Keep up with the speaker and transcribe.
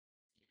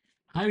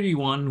Hi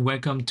everyone,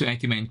 welcome to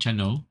Actiman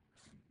channel.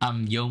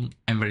 I'm Yong.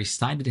 I'm very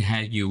excited to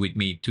have you with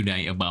me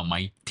today about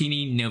my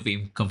Tiny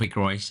Nvim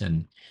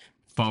configuration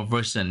for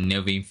version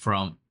Neovim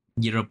from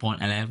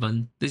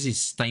 0.11. This is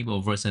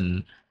stable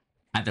version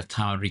at the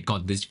time I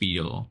record this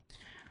video.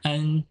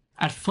 And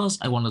at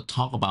first I want to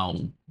talk about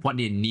what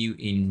is new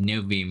in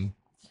Neovim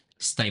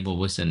stable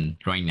version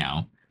right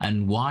now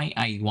and why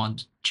I want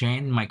to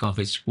change my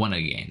config once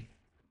again.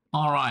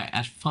 Alright,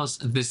 at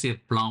first this is a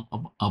blog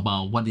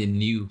about what the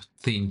new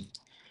thing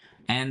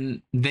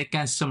and they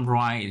can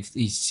summarize.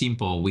 It's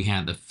simple. We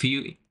have a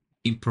few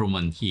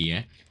improvement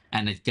here,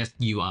 and it's just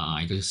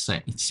UI. Just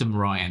say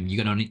summarize, and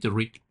you don't need to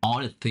read all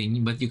the things,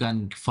 but you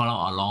can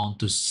follow along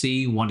to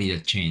see what is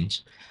the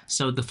change.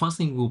 So the first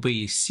thing will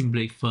be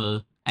simply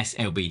for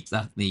SLB,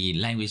 that's the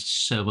language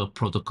server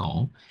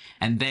protocol,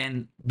 and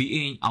then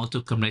being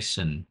auto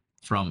completion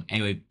from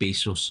LAB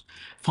source.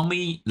 For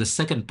me, the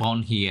second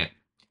point here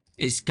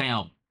is kind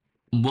of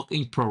work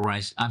in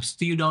progress. I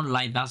still don't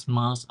like that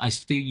much. I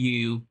still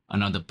use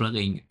another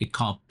plugin it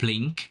called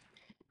Blink.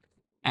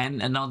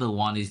 And another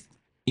one is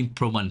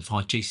improvement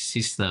for J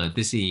sister.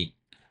 This is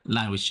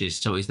languages.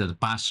 So it's the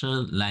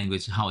parser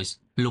language, how it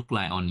look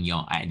like on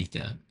your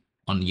editor,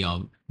 on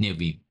your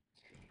Neovim.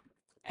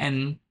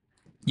 And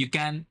you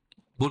can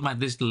put my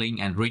this link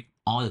and read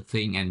all the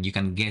thing and you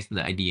can get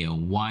the idea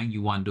why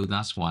you want to do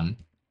that one.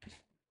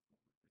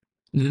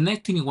 The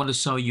next thing I want to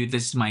show you,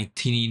 this is my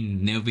Tiny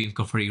Nvim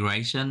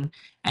configuration.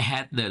 I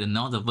had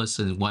another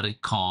version, what I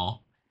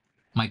call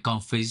my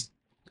config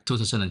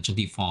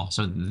 2024.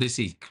 So this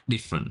is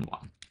different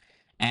one.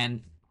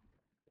 And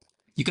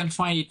you can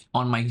find it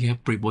on my GitHub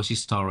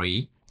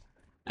repository.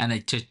 And I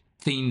just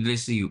think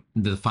this is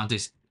the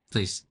fastest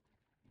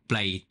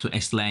play to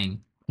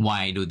explain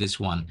why I do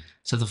this one.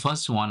 So the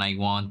first one, I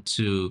want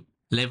to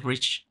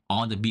leverage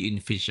all the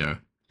built-in feature.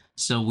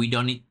 So we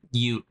don't need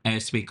new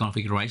LSP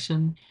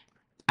configuration.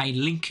 I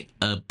link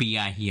a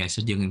PI here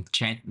so you can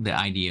check the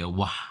idea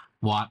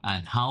what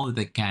and how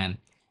they can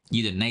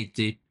use the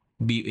native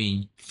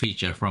built-in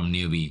feature from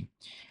Neovim.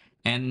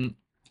 And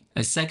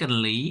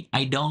secondly,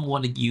 I don't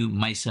want to use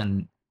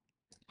Mason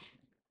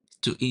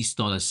to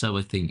install a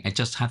server thing. I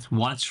just have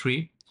one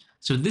script.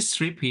 So this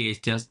script here is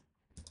just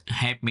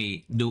help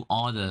me do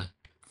all the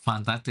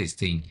fantastic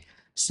thing.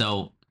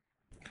 So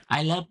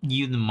I love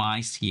using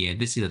mice here.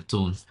 This is a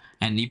tool.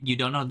 And if you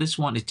don't know, this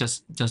one is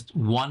just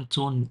one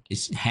tool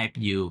is help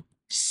you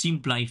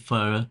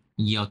simplify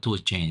your tool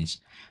change.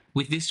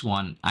 With this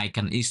one, I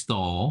can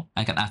install,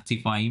 I can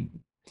activate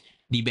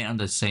depend on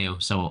the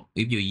cell. So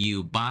if you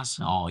use Bash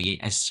or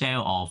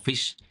Excel or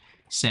Fish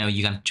cell,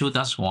 you can choose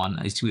that one.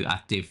 It will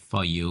active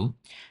for you.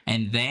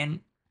 And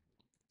then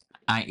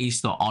I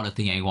install all the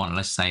thing I want.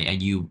 Let's say I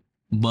use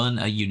burn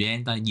a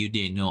Udenta,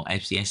 Udeno,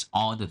 FCS,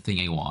 all the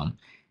thing I want.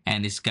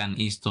 And it can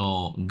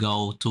install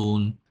Go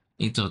tool,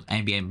 into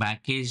NVM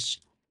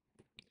package,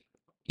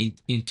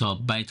 into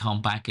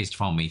Python package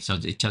for me. So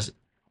it's just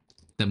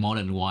the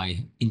modern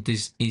way.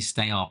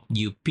 Instead of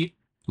you pip,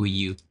 we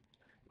use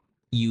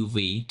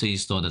UV to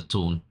install the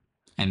tool.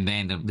 And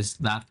then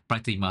that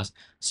pretty much.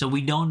 So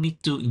we don't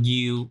need to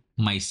use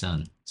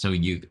Mason. So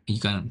you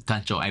can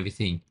control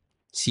everything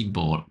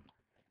simple,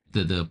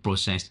 the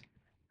process.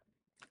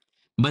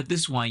 But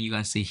this one you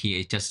can see here,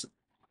 it's just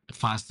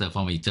faster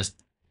for me,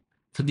 just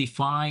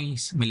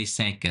 35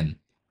 milliseconds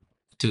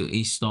to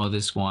install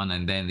this one,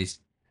 and then it's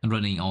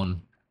running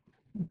on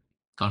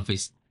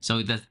config.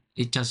 So that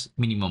it's just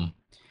minimum.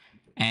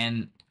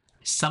 And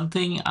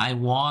something I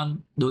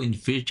want to do in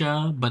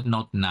future, but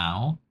not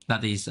now,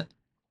 that is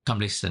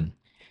completion.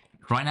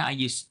 Right now I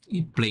use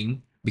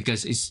Blink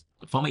because it's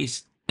for me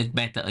it's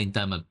better in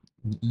terms of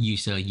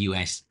user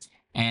US,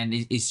 and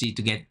it's easy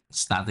to get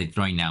started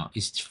right now.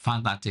 It's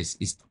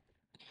fantastic.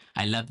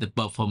 I love the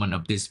performance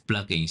of this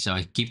plugin, so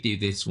I keep you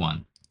this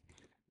one.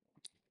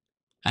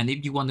 And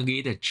if you want to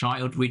get a try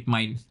out with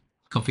my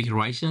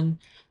configuration,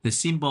 the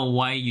simple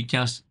way you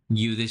just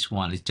use this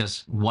one is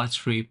just one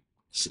script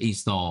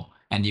install,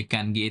 and you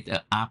can get an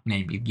app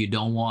name. If you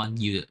don't want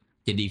you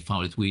the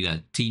default with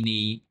a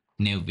Tiny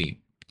Nvim,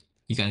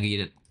 you can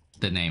get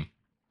the name.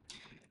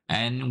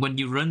 And when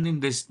you run in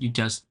this, you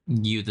just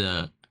use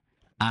the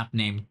app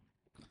name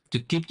to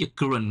keep your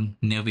current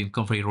Neovim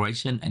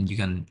configuration, and you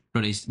can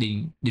run it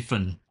in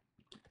different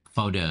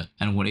folder.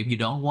 And if you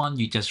don't want,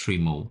 you just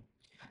remove.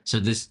 So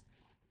this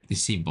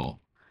is simple.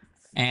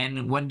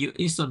 And when you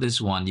install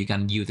this one, you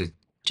can use the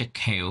check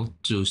health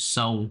to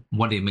show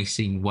what is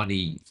missing, what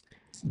is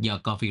your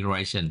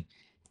configuration.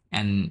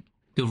 And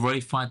to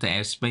verify the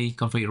airspace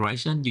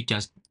configuration, you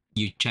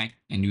check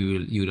and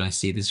you don't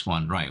see this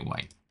one right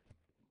away.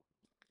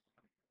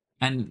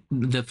 And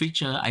the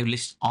feature, I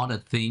list all the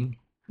things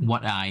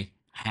what I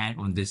had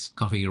on this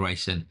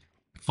configuration.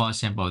 For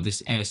example,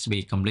 this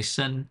LSP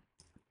completion,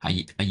 are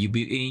you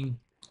built-in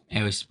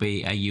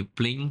LSP, are you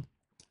blink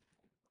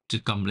to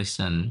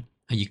completion,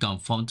 are you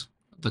confirm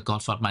the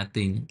code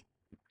formatting,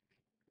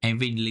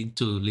 every link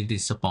to LinkedIn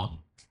support.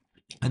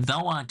 And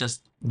those are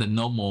just the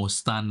normal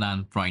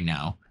standard right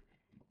now.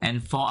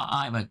 And for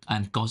AI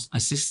and cost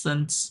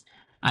assistance,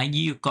 I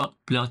use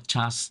plot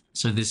charts,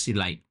 so this is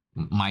like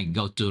my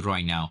go-to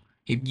right now.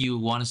 If you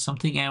want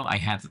something else, I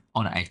have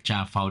on an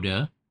extra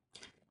folder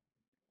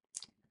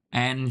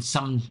and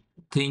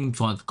something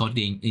for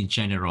coding in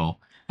general.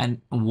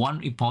 And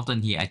one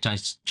important here, I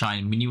just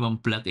try minimum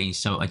plugin,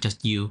 so I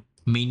just use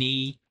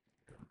mini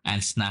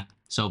and snack.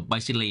 So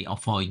basically,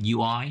 for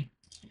UI,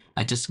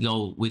 I just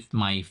go with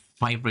my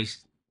favorite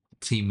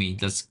theme,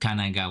 that's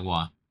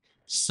Kanagawa.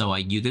 So I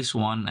use this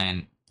one,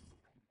 and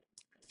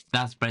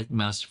that's pretty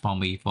much for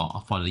me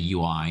for the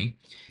UI.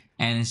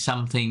 And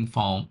something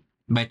for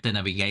better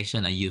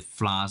navigation, I use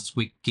Flash,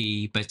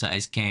 Wiki, Better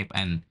Escape,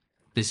 and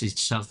this is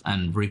just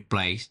and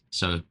replace.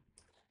 So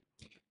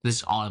this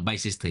is all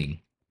basic thing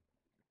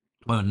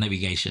for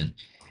navigation.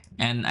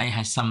 And I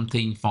have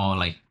something for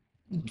like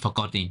for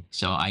coding.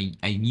 So I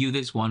use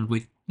this one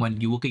with when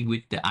you're working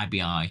with the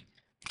API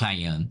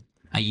client.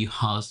 I use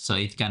host so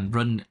it can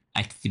run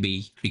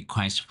HTTP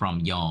requests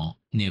from your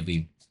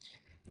Neovim,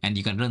 and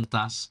you can run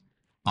tasks,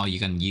 or you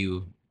can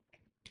use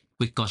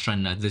quick code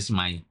runner. This is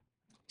my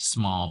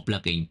small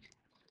plugin.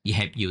 It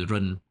help you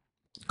run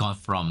code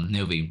from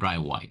Neovim right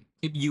away.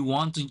 If you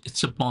want to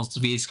support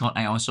VS Code,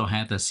 I also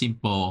have a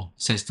simple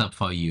setup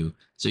for you,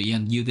 so you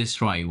can use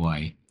this right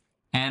away.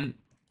 And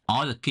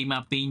all the key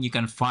mapping, you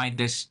can find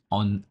this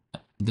on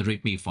the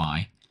README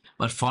file.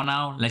 But for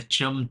now, let's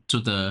jump to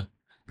the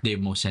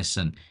demo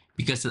session,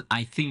 because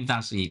I think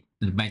that's it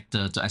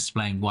better to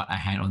explain what I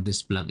had on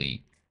this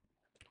plugin.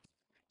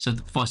 So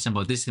for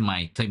example, this is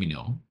my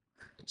terminal.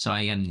 So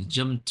I can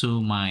jump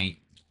to my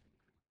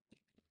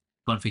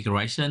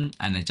configuration,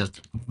 and I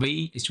just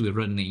V is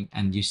running,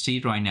 and you see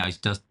right now it's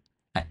just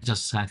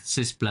has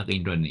this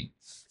plugin running.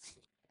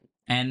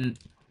 And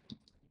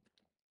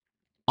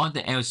on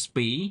the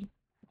LSP,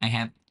 I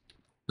have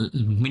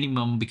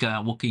minimum because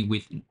I'm working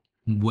with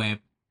web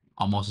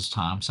almost the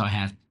time. So I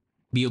have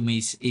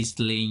Biomis,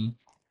 Eastlink,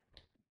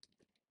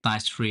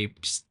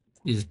 TypeScript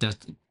is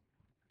just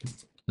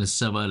the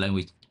server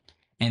language.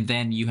 And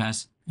then you have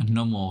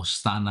normal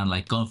standard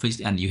like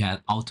config, and you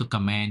have auto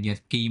command, you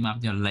have key map,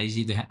 you have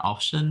lazy, you have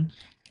option.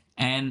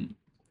 And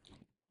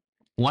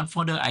one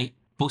folder I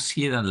push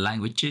here the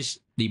languages,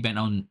 depend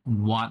on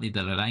what is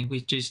the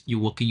languages you're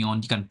working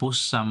on. You can push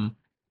some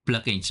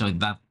plugins, so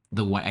that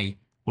the way I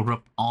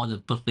group all the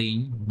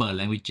plugin per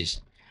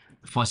languages.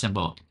 For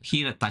example,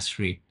 here at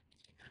TypeScript,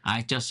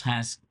 I just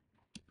has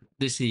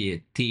this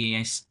here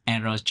TS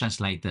error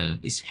translator.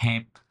 It's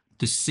help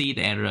to see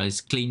the error.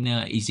 It's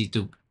cleaner, easy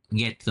to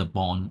get the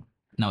point.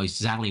 Know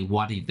exactly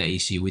what is the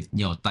issue with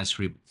your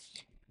TypeScript.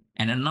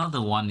 And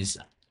another one is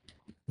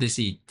this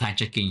is type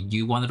checking.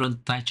 You want to run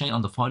type check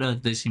on the folder?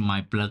 This is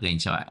my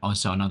plugin. So I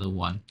also another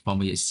one for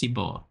me. It's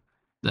simple,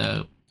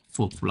 the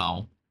full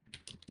flow.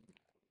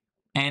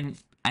 And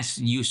as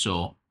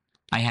usual,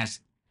 I have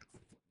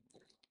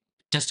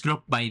just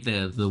group by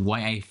the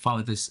way I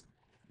found this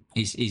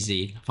is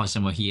easy. For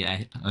example,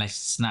 here let's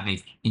snap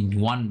it in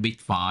one big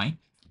file,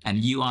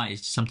 and UI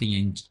is something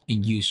in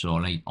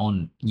usual like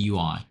on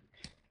UI.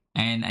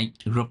 And I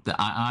group the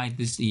II.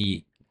 This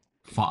is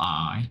for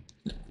II.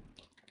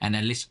 And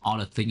I list all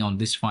the things on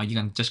this file. You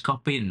can just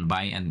copy and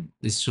buy, and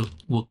this should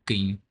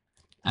working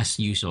as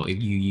usual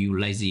if you use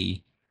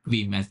lazy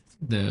Vim as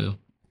the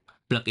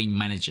plugin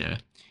manager.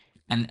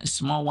 And a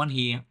small one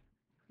here,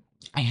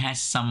 I have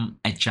some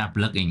extra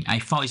plugin. I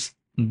thought it's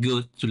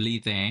good to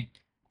leave there.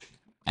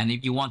 And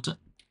if you want to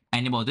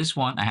enable this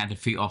one, I have a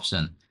few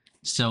options.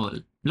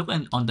 So look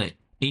on the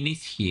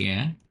init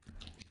here.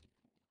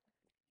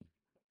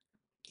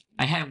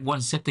 I have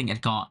one setting I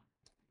called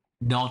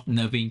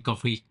 .Nvim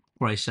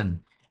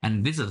configuration.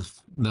 And this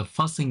is the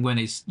first thing when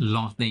it's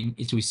loading,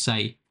 it will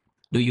say,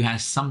 do you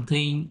have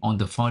something on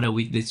the folder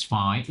with this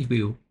file? It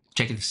will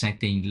check the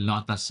setting,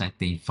 load that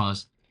setting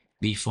first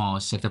before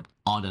set up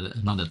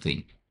another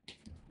thing.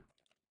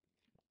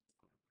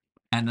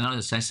 And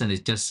another session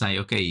is just say,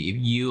 okay, if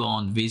you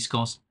on VS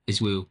Code,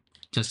 it will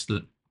just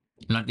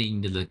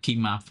loading the key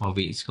map for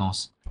VS Code.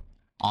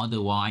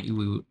 Otherwise, it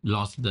will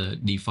load the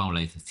default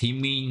like the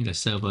theming, the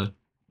server.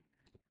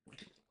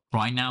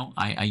 Right now,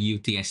 I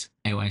use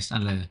TSLS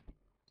and the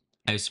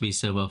LSP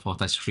server for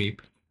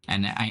TypeScript,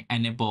 and I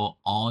enable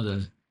all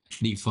the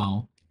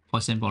default. For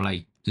example,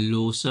 like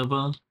low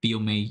server,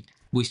 POME,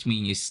 which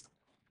means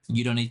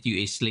you don't need to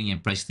use Sling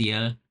and press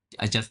here.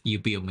 I just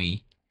use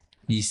POME.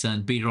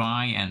 Listen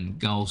PRI and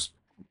goes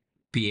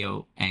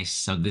PLS.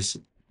 So this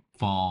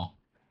for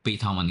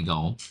Python and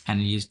Go.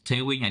 And use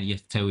Tailwind and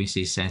use Tailwind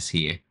CSS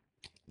here.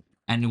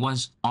 And one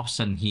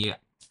option here,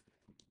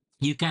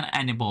 you can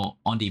enable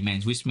on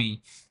demand, which means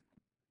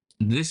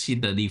this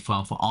is the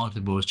default for all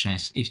the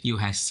projects. If you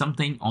have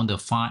something on the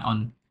file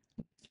on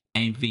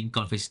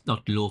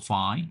nvim.config.low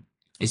file,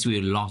 it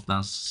will log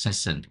that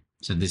session.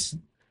 So this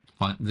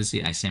is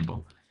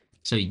example.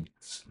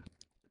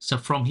 So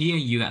from here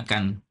you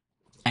can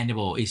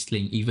enable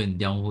Eastlink even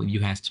though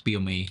you have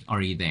POME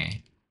already there.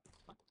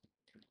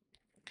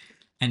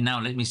 And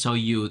now let me show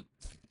you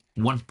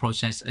one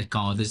process I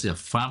call this is a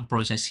farm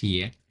process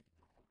here.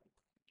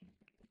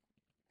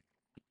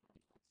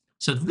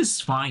 So this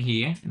file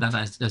here that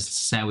I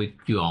just share with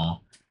you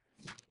all,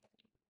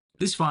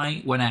 this file,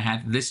 when I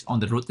had this on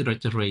the root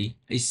directory,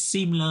 is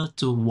similar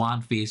to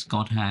what VS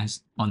Code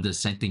has on the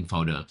setting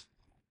folder.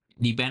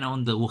 Depend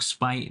on the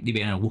workspace,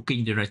 depend on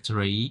working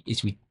directory,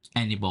 is we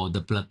enable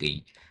the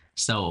plugin.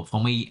 So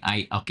for me,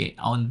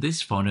 on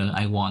this folder,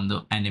 I want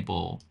to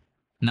enable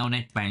no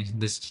netbank.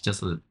 This is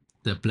just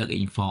the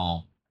plugin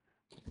for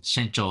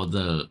central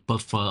the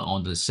buffer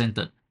on the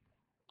center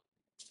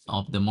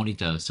of the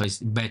monitor, so it's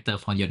better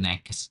for your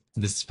neck.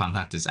 This is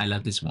fantastic. I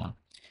love this one.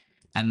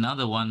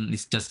 Another one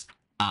is just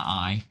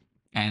RI,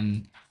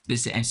 and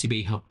this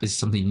MCB hub is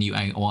something new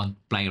I want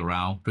to play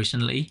around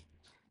recently.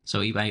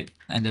 So if I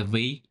enter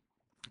V,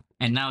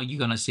 and now you're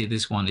gonna see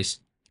this one is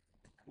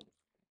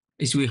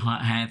we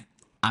have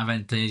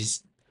advantage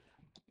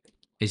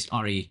is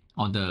already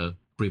on the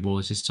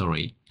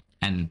repository,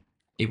 and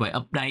if I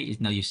update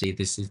it, now you see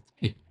this is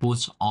it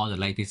puts all the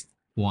latest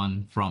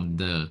one from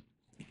the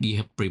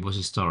GitHub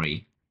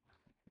repository.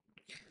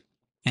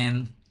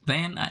 And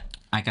then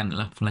I can,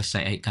 let's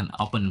say I can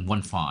open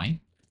one file.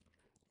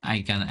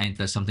 I can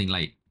enter something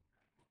like,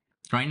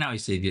 right now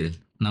it's the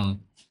now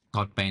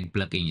CodePen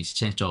plugin is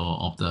central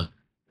of the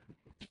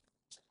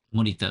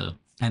monitor.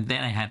 And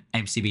then I have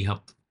MCB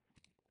hub.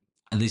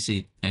 And this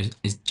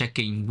is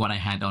checking what I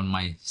had on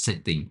my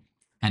setting.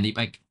 And if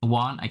I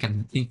want, I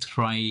can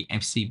integrate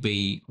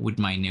MCB with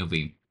my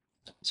Neovim.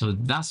 So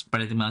that's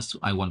pretty much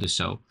I want to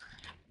show.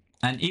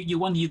 And if you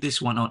want to use this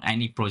one on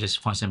any project,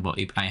 for example,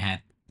 if I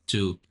had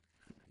to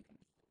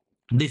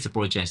this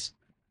project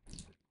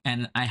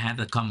and I have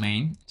the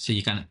command, so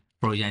you can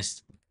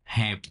project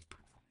have,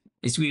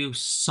 it will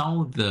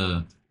show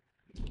the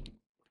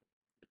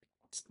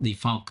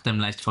default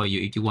template for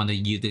you. If you want to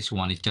use this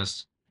one, it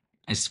just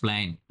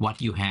explain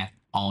what you have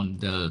on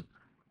the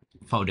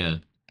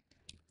folder,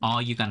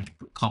 or you can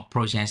call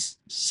project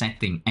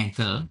setting,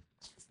 enter.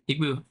 It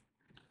will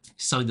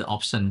show the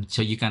option,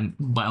 so you can,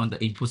 by on the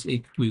inputs,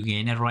 it will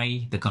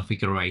generate the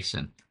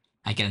configuration.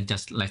 I can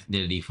just select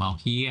the default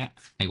here.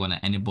 I want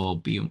to enable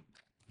build.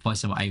 For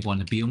example, I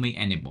want to build me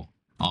enable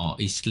or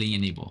easily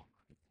enable.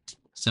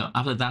 So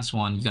after that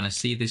one, you're gonna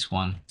see this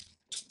one.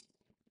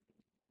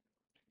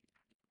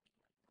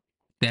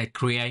 They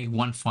create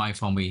one file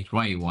for me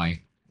right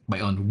away by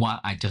on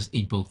what I just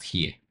input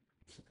here.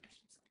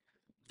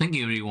 Thank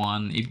you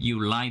everyone. If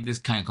you like this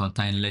kind of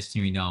content, let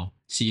me know.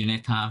 See you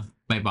next time.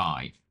 Bye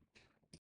bye.